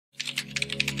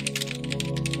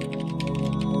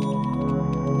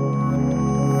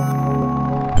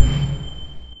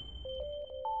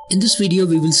In this video,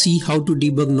 we will see how to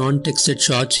debug non-textured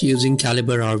shots using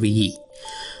Calibre RVE.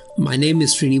 My name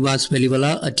is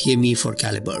Verilog, a TME for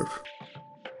Calibre.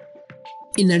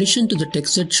 In addition to the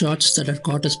textured shots that are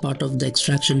caught as part of the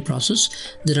extraction process,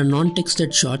 there are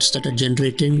non-textured shots that are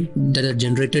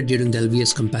generated during the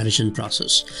LVS comparison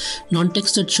process.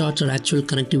 Non-textured shots are actual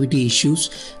connectivity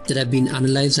issues that have been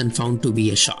analyzed and found to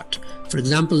be a short. For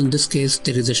example, in this case,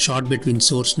 there is a short between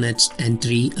source nets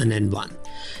N3 and N1.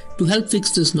 To help fix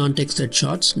these non-textured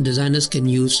shots, designers can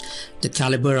use the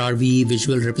Calibre RVE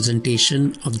visual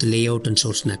representation of the layout and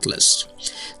source net list.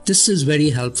 This is very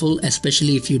helpful,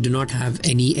 especially if you do not have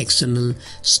any external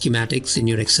schematics in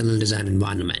your external design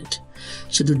environment.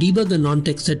 So to debug a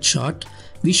non-textured shot,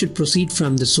 we should proceed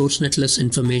from the source netlist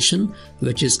information,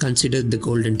 which is considered the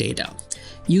golden data.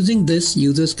 Using this,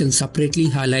 users can separately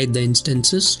highlight the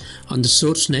instances on the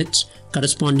source nets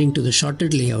corresponding to the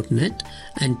shorted layout net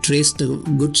and trace the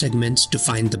good segments to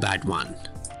find the bad one.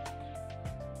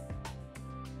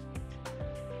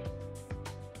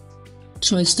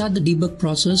 So I start the debug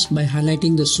process by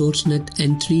highlighting the source net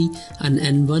N3 and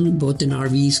N1 both in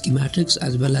RVE schematics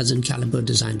as well as in Calibre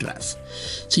DESIGNrev.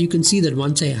 So you can see that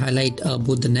once I highlight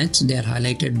both the nets, they are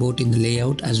highlighted both in the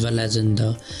layout as well as in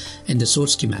the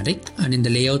source schematic. And in the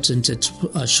layout, since it's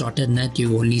a shorted net,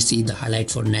 you only see the highlight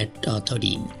for net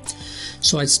 13.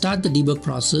 So I start the debug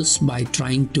process by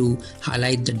trying to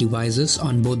highlight the devices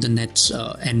on both the nets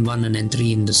N1 and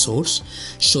N3 in the source,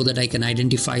 so that I can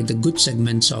identify the good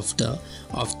segments of the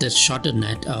shorted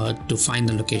net to find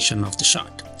the location of the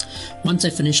shot. Once I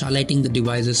finish highlighting the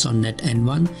devices on net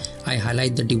N1, I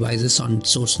highlight the devices on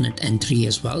source net N3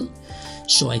 as well.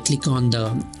 So I click on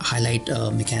the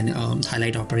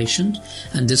highlight operation,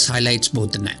 and this highlights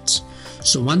both the nets.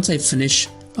 So once I finish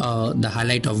the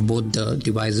highlight of both the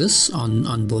devices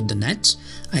on both the nets,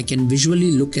 I can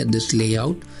visually look at this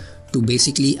layout to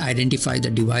basically identify the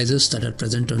devices that are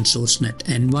present on source net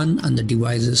N1 and the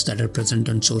devices that are present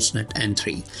on source net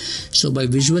N3. So by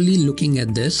visually looking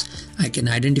at this, I can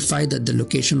identify that the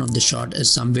location of the shot is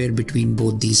somewhere between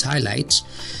both these highlights.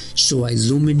 So I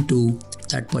zoom into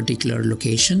that particular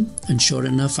location, and sure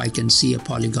enough, I can see a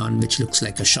polygon which looks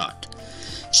like a shot.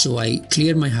 So I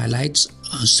clear my highlights,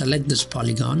 select this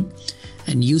polygon,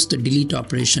 and use the delete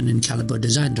operation in Calibre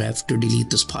DESIGNrev to delete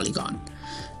this polygon.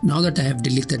 Now that I have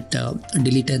deleted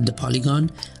the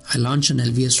polygon, I launch an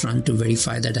LVS run to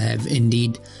verify that I have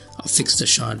indeed fixed the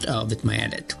shot with my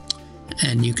edit.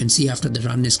 And you can see after the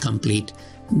run is complete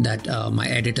that my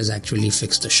edit has actually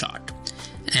fixed the shot.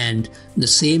 And the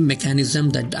same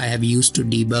mechanism that I have used to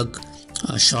debug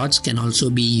shots can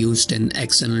also be used in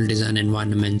external design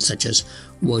environments such as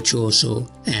Virtuoso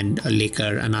and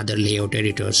Laker and other layout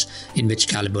editors in which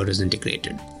Calibre is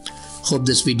integrated. Hope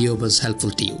this video was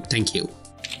helpful to you. Thank you.